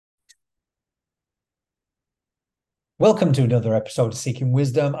Welcome to another episode of Seeking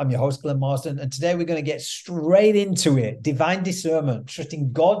Wisdom. I'm your host, Glenn Marsden, and today we're going to get straight into it. Divine discernment,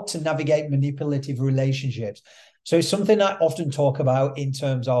 trusting God to navigate manipulative relationships. So it's something I often talk about in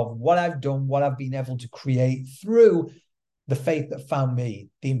terms of what I've done, what I've been able to create through the faith that found me,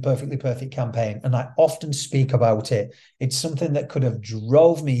 the Imperfectly Perfect campaign. And I often speak about it. It's something that could have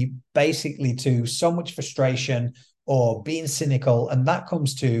drove me basically to so much frustration or being cynical. And that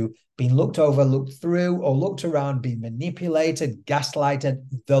comes to being looked over, looked through, or looked around, being manipulated, gaslighted,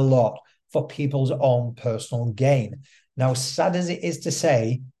 the lot for people's own personal gain. Now, sad as it is to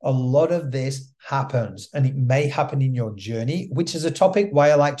say, a lot of this happens, and it may happen in your journey, which is a topic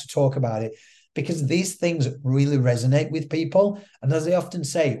why I like to talk about it, because these things really resonate with people. And as I often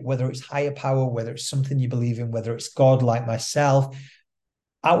say, whether it's higher power, whether it's something you believe in, whether it's God like myself,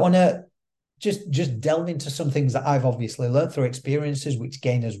 I want to just delve into some things that I've obviously learned through experiences, which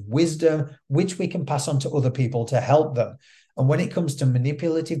gain us wisdom, which we can pass on to other people to help them. And when it comes to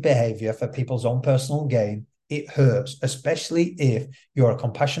manipulative behavior for people's own personal gain, it hurts, especially if you're a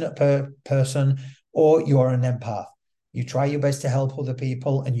compassionate person or you're an empath. You try your best to help other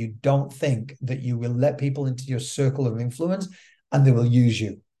people and you don't think that you will let people into your circle of influence and they will use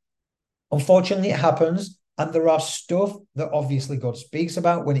you. Unfortunately, it happens. And there are stuff that obviously God speaks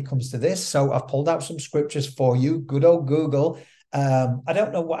about when it comes to this. So I've pulled out some scriptures for you. Good old Google. I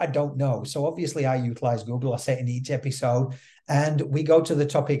don't know what I don't know. So obviously I utilize Google. I say it in each episode and we go to the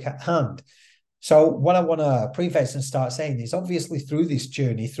topic at hand. So what I want to preface and start saying is obviously through this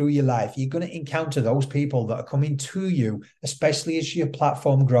journey, through your life, you're going to encounter those people that are coming to you, especially as your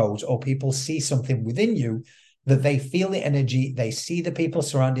platform grows or people see something within you that they feel the energy, they see the people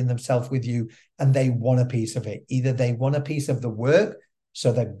surrounding themselves with you, and they want a piece of it. Either they want a piece of the work,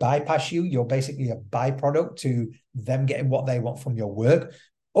 so they bypass you, you're basically a byproduct to them getting what they want from your work,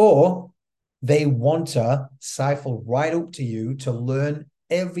 or they want to siphon right up to you to learn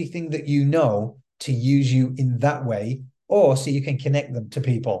everything that you know to use you in that way, or so you can connect them to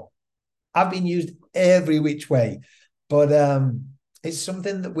people. I've been used every which way, but it's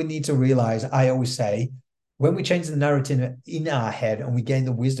something that we need to realize. I always say, when we change the narrative in our head and we gain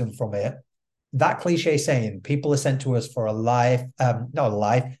the wisdom from it, that cliche saying, people are sent to us for a life, not a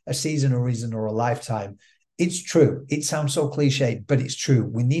life, a season, a reason, or a lifetime. It's true. It sounds so cliche, but it's true.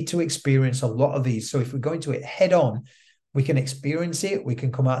 We need to experience a lot of these. So if we go into it head on, we can experience it. We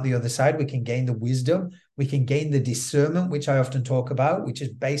can come out the other side. We can gain the wisdom. We can gain the discernment, which I often talk about, which is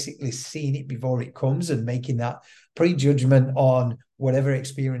basically seeing it before it comes and making that prejudgment on whatever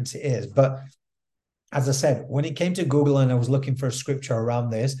experience it is. But as I said, when it came to Google and I was looking for a scripture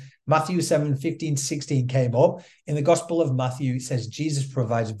around this, Matthew 7:15-16 came up. In the Gospel of Matthew, it says Jesus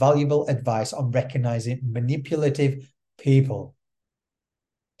provides valuable advice on recognizing manipulative people.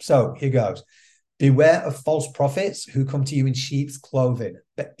 So here goes. Beware of false prophets who come to you in sheep's clothing,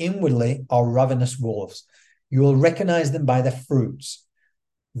 but inwardly are ravenous wolves. You will recognize them by their fruits.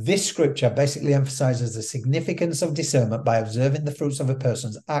 This scripture basically emphasizes the significance of discernment by observing the fruits of a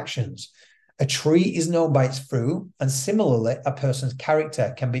person's actions. A tree is known by its fruit, and similarly, a person's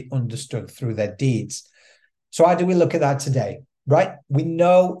character can be understood through their deeds. So how do we look at that today? Right? We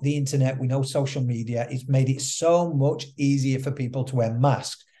know the internet, we know social media. It's made it so much easier for people to wear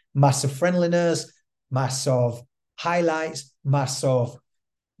masks. Masks of friendliness, masks of highlights, masks of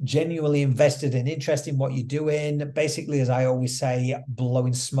genuinely invested and interested in what you're doing. Basically, as I always say,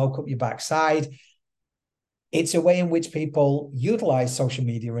 blowing smoke up your backside. It's a way in which people utilize social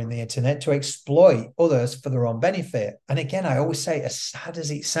media and the internet to exploit others for their own benefit. And again, I always say, as sad as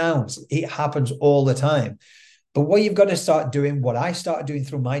it sounds, it happens all the time. But what you've got to start doing, what I started doing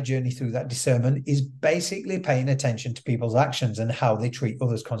through my journey through that discernment, is basically paying attention to people's actions and how they treat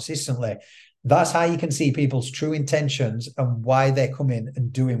others consistently. That's how you can see people's true intentions and why they're coming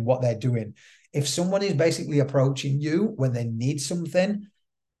and doing what they're doing. If someone is basically approaching you when they need something,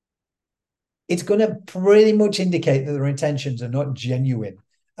 it's going to pretty much indicate that their intentions are not genuine.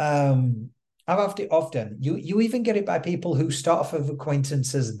 I've often you even get it by people who start off with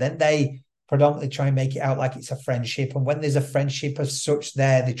acquaintances, then they predominantly try and make it out like it's a friendship. And when there's a friendship as such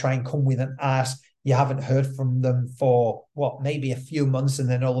there, they try and come with an ask. You haven't heard from them for maybe a few months, and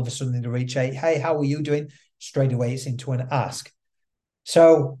then all of a sudden they reach out, hey, how are you doing? Straight away, it's into an ask.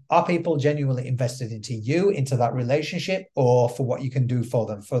 So are people genuinely invested into you, into that relationship, or for what you can do for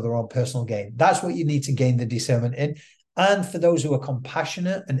them, for their own personal gain? That's what you need to gain the discernment in. And for those who are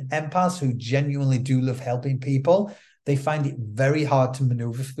compassionate and empaths who genuinely do love helping people, they find it very hard to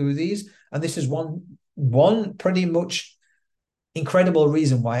maneuver through these. And this is one pretty much incredible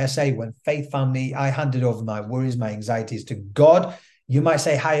reason why I say when faith found me, I handed over my worries, my anxieties to God. You might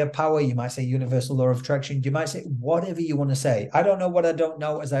say higher power. You might say universal law of attraction. You might say whatever you want to say. I don't know what I don't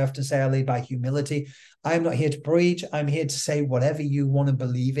know. As I often say, I lead by humility. I'm not here to preach. I'm here to say whatever you want to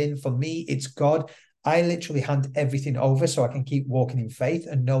believe in. For me, it's God. I literally hand everything over so I can keep walking in faith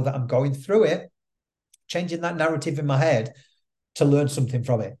and know that I'm going through it, changing that narrative in my head to learn something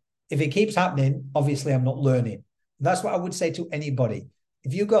from it. If it keeps happening, obviously I'm not learning. That's what I would say to anybody.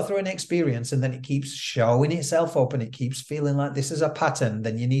 If you go through an experience and then it keeps showing itself up and it keeps feeling like this is a pattern,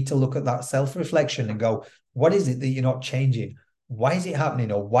 then you need to look at that self-reflection and go, what is it that you're not changing? Why is it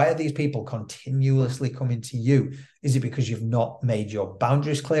happening? Or why are these people continuously coming to you? Is it because you've not made your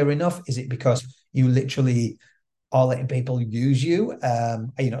boundaries clear enough? Is it because you literally are letting people use you? Are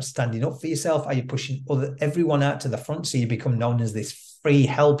you not standing up for yourself? Are you pushing everyone out to the front so you become known as this free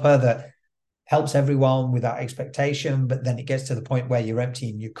helper that helps everyone without expectation, but then it gets to the point where you're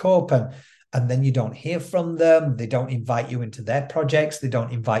emptying your cup and then you don't hear from them. They don't invite you into their projects. They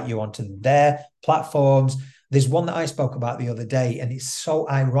don't invite you onto their platforms. There's one that I spoke about the other day, and it's so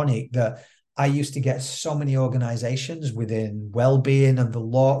ironic that I used to get so many organizations within well-being and the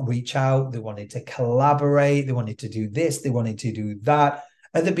law reach out. They wanted to collaborate. They wanted to do this. They wanted to do that.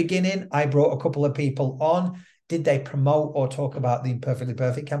 At the beginning, I brought a couple of people on. Did they promote or talk about the Imperfectly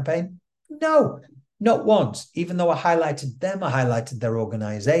Perfect campaign? No, not once. Even though I highlighted them, I highlighted their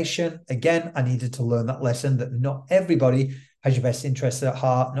organization. Again, I needed to learn that lesson that not everybody has your best interests at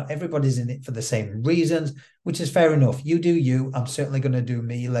heart. Not everybody's in it for the same reasons, which is fair enough. You do you. I'm certainly going to do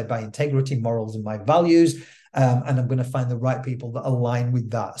me, led by integrity, morals, and my values. And I'm going to find the right people that align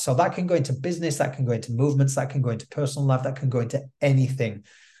with that. So that can go into business, that can go into movements, that can go into personal life, that can go into anything.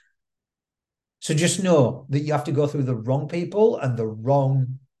 So just know that you have to go through the wrong people and the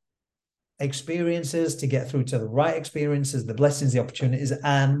wrong experiences to get through to the right experiences, the blessings, the opportunities,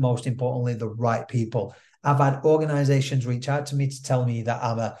 and most importantly, the right people. I've had organizations reach out to me to tell me that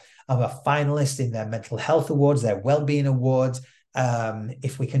I'm a finalist in their mental health awards, their well-being awards.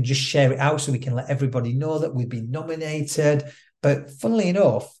 If we can just share it out so we can let everybody know that we've been nominated. But funnily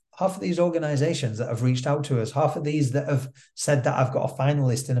enough, half of these organizations that have reached out to us, half of these that have said that I've got a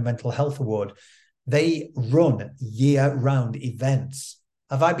finalist in a mental health award, they run year-round events.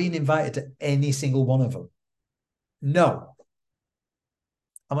 Have I been invited to any single one of them? No.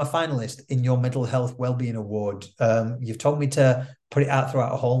 I'm a finalist in your mental health wellbeing award. You've told me to put it out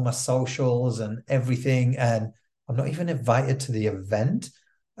throughout all my socials and everything, and I'm not even invited to the event.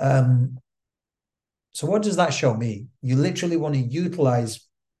 So what does that show me? You literally want to utilize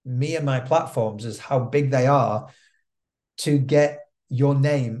me and my platforms as how big they are to get your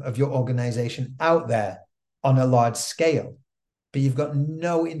name of your organization out there on a large scale. But you've got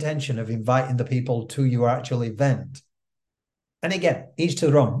no intention of inviting the people to your actual event. And again, each to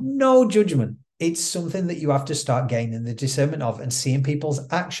their own, no judgment. It's something that you have to start gaining the discernment of and seeing people's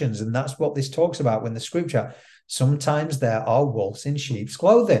actions. And that's what this talks about when the scripture, sometimes there are wolves in sheep's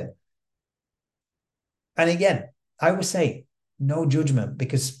clothing. And again, I would say no judgment,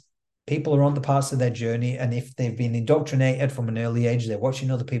 because people are on the parts of their journey. And if they've been indoctrinated from an early age, they're watching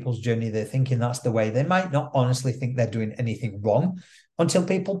other people's journey, they're thinking that's the way. They might not honestly think they're doing anything wrong until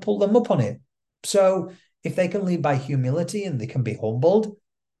people pull them up on it. So if they can lead by humility and they can be humbled,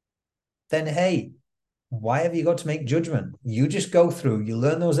 then hey, why have you got to make judgment? You just go through, you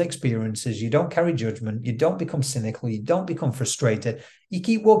learn those experiences, you don't carry judgment, you don't become cynical, you don't become frustrated, you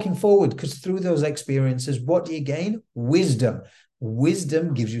keep walking forward, because through those experiences, what do you gain? Wisdom.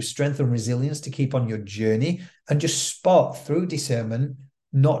 Wisdom gives you strength and resilience to keep on your journey and just spot through discernment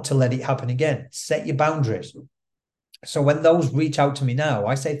not to let it happen again. Set your boundaries. So when those reach out to me now,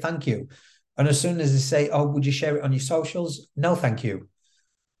 I say thank you. And as soon as they say, oh, would you share it on your socials? No, thank you.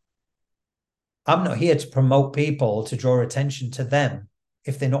 I'm not here to promote people to draw attention to them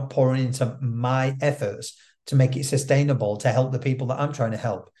if they're not pouring into my efforts to make it sustainable to help the people that I'm trying to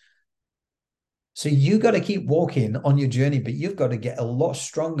help. So you got to keep walking on your journey, but you've got to get a lot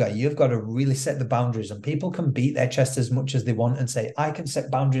stronger. You've got to really set the boundaries, and people can beat their chest as much as they want and say, I can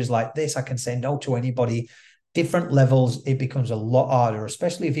set boundaries like this. I can say no to anybody. Different levels, it becomes a lot harder,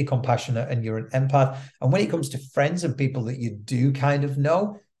 especially if you're compassionate and you're an empath. And when it comes to friends and people that you do kind of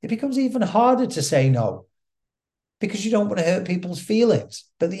know, it becomes even harder to say no, because you don't want to hurt people's feelings.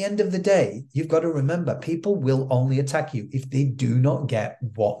 But at the end of the day, you've got to remember, people will only attack you if they do not get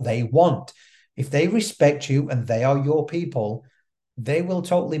what they want. If they respect you and they are your people, they will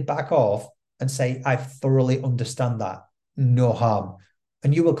totally back off and say, I thoroughly understand that. No harm.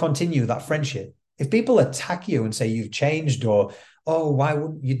 And you will continue that friendship. If people attack you and say you've changed, or, oh, why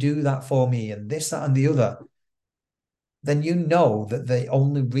wouldn't you do that for me? And this, that, and the other. then you know that the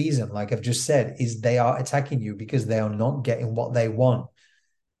only reason, like I've just said, is they are attacking you because they are not getting what they want.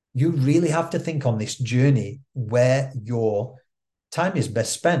 You really have to think on this journey where your time is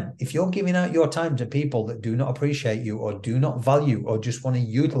best spent. If you're giving out your time to people that do not appreciate you or do not value or just want to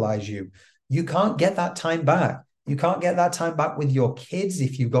utilize you, you can't get that time back. You can't get that time back with your kids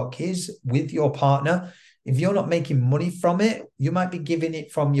if you've got kids, with your partner. If you're not making money from it, you might be giving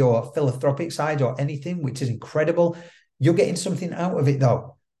it from your philanthropic side or anything, which is incredible. You're getting something out of it,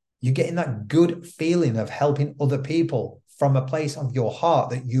 though. You're getting that good feeling of helping other people from a place of your heart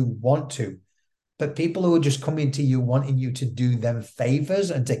that you want to. But people who are just coming to you wanting you to do them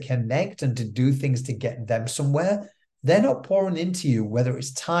favors and to connect and to do things to get them somewhere, they're not pouring into you, whether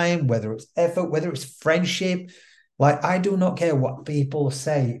it's time, whether it's effort, whether it's friendship. Like, I do not care what people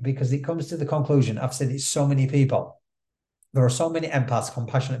say, because it comes to the conclusion. I've said it so many people. There are so many empaths,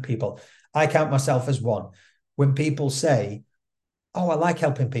 compassionate people. I count myself as one. When people say, oh, I like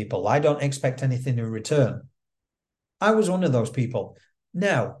helping people, I don't expect anything in return. I was one of those people.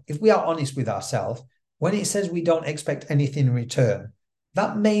 Now, if we are honest with ourselves, when it says we don't expect anything in return,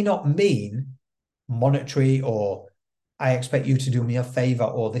 that may not mean monetary or I expect you to do me a favor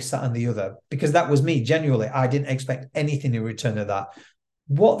or this, that, and the other, because that was me. Genuinely, I didn't expect anything in return of that.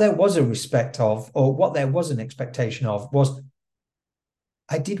 What there was a respect of, or what there was an expectation of, was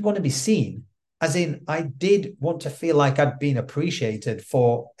I did want to be seen. As in, I did want to feel like I'd been appreciated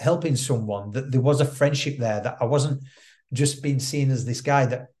for helping someone, that there was a friendship there, that I wasn't just being seen as this guy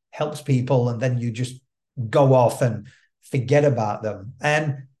that helps people and then you just go off and forget about them.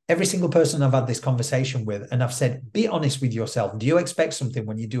 And every single person I've had this conversation with, and I've said, be honest with yourself. Do you expect something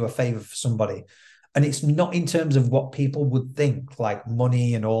when you do a favor for somebody? And it's not in terms of what people would think, like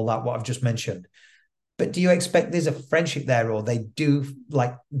money and all that, what I've just mentioned. But do you expect there's a friendship there, or they do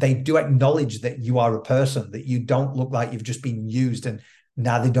acknowledge that you are a person, that you don't look like you've just been used and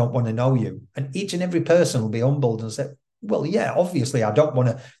now they don't want to know you? And each and every person will be humbled and say, well, yeah, obviously I don't want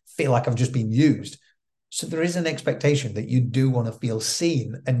to feel like I've just been used. So there is an expectation that you do want to feel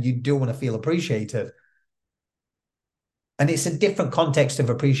seen and you do want to feel appreciated. And it's a different context of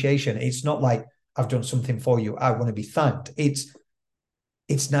appreciation. It's not like I've done something for you, I want to be thanked.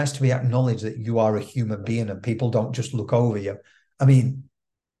 It's nice to be acknowledged that you are a human being and people don't just look over you. I mean,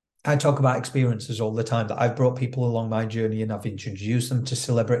 I talk about experiences all the time that I've brought people along my journey and I've introduced them to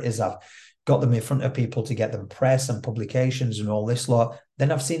celebrities. I've got them in front of people to get them press and publications and all this lot.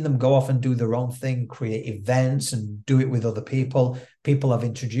 Then I've seen them go off and do their own thing, create events and do it with other people. People I've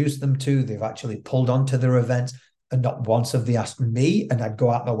introduced them to, they've actually pulled onto their events, and not once have they asked me, and I'd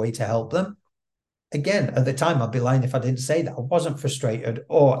go out my way to help them. Again, at the time, I'd be lying if I didn't say that I wasn't frustrated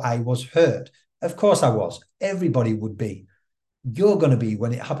or I was hurt. Of course I was. Everybody would be. You're going to be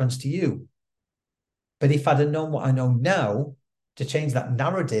when it happens to you. But if I'd have known what I know now, to change that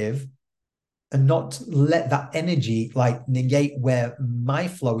narrative and not let that energy like negate where my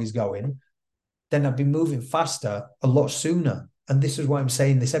flow is going, then I'd be moving faster a lot sooner. And this is what I'm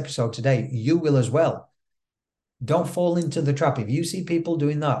saying this episode today. You will as well. Don't fall into the trap. If you see people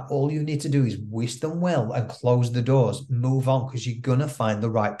doing that, all you need to do is wish them well and close the doors, move on, because you're going to find the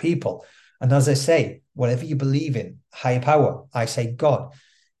right people. And as I say, whatever you believe in, higher power, I say God.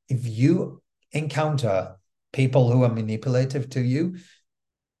 If you encounter people who are manipulative to you,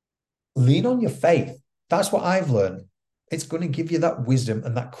 lean on your faith. That's what I've learned. It's going to give you that wisdom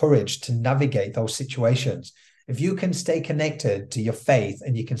and that courage to navigate those situations. If you can stay connected to your faith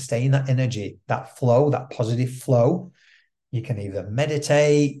and you can stay in that energy, that flow, that positive flow, you can either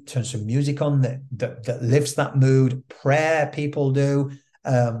meditate, turn some music on that lifts that mood, prayer people do,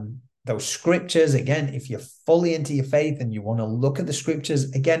 those scriptures. Again, if you're fully into your faith and you want to look at the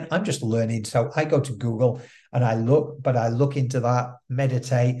scriptures, again, I'm just learning. So I go to Google and I look into that,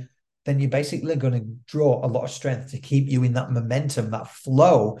 meditate. Then you're basically going to draw a lot of strength to keep you in that momentum, that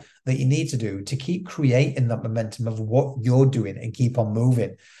flow that you need to do to keep creating that momentum of what you're doing and keep on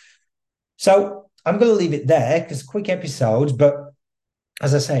moving. So I'm going to leave it there because quick episodes, but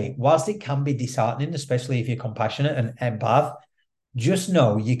as I say, whilst it can be disheartening, especially if you're compassionate and empath, just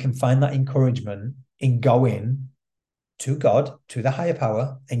know you can find that encouragement in going to God, to the higher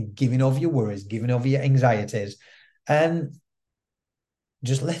power, and giving over your worries, giving over your anxieties, and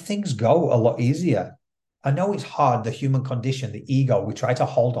just let things go a lot easier. I know it's hard, the human condition, the ego, we try to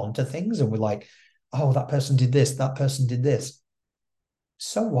hold on to things and we're like, oh, that person did this, that person did this.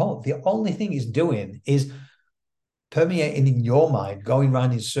 So what? The only thing it's doing is permeating in your mind, going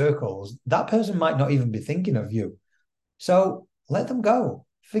around in circles. That person might not even be thinking of you. So let them go.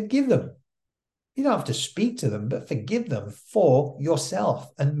 Forgive them. You don't have to speak to them, but forgive them for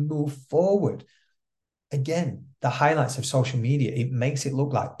yourself and move forward. Again, the highlights of social media, it makes it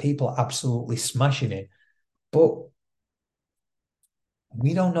look like people are absolutely smashing it. But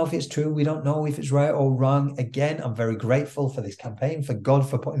we don't know if it's true. We don't know if it's right or wrong. Again, I'm very grateful for this campaign, for God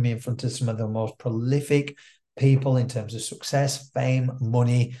for putting me in front of some of the most prolific people in terms of success, fame,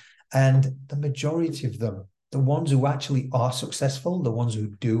 money, and the majority of them, the ones who actually are successful, the ones who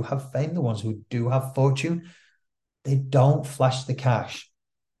do have fame, the ones who do have fortune, they don't flash the cash.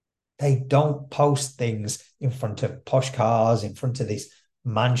 They don't post things in front of posh cars, in front of this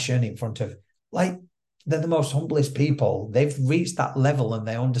mansion, in front of, like, they're the most humblest people. They've reached that level and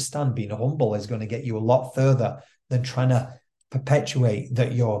they understand being humble is going to get you a lot further than trying to perpetuate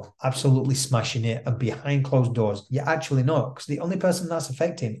that you're absolutely smashing it and behind closed doors. You're actually not, because the only person that's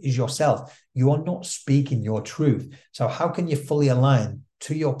affecting is yourself. You are not speaking your truth. So how can you fully align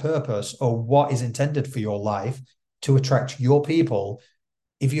to your purpose or what is intended for your life to attract your people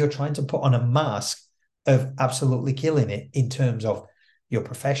if you're trying to put on a mask of absolutely killing it in terms of your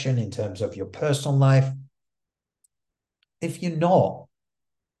profession, in terms of your personal life? If you're not,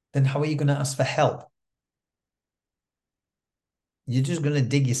 then how are you going to ask for help? You're just going to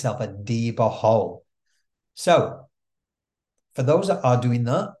dig yourself a deeper hole. So for those that are doing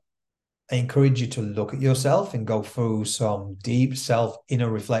that, I encourage you to look at yourself and go through some deep self inner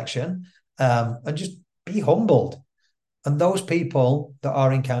reflection, and just be humbled. And those people that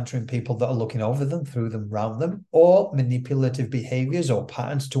are encountering people that are looking over them, through them, around them, or manipulative behaviors or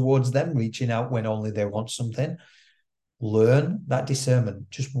patterns towards them, reaching out when only they want something, learn that discernment.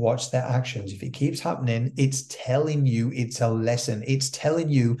 Just watch their actions. If it keeps happening, it's telling you it's a lesson. It's telling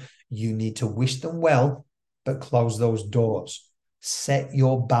you you need to wish them well, but close those doors. Set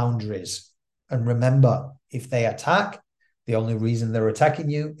your boundaries. And remember, if they attack, the only reason they're attacking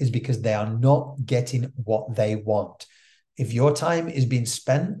you is because they are not getting what they want. If your time is being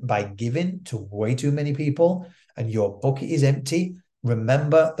spent by giving to way too many people and your bucket is empty,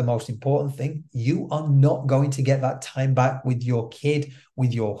 remember the most important thing: you are not going to get that time back with your kid,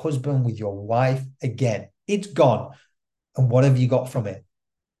 with your husband, with your wife again. It's gone. And what have you got from it?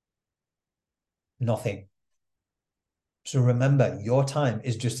 Nothing. So remember, your time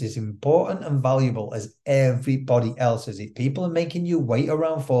is just as important and valuable as everybody else's. If people are making you wait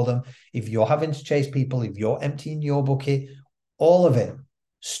around for them, if you're having to chase people, if you're emptying your bucket, all of it,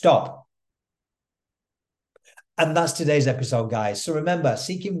 stop. And that's today's episode, guys. So remember,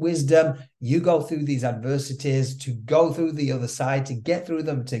 seeking wisdom, you go through these adversities to go through the other side, to get through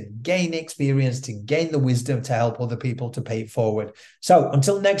them, to gain experience, to gain the wisdom to help other people to pay it forward. So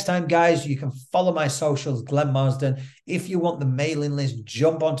until next time, guys, you can follow my socials, Glenn Marsden. If you want the mailing list,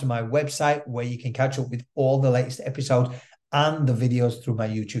 jump onto my website where you can catch up with all the latest episodes and the videos through my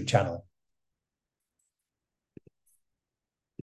YouTube channel.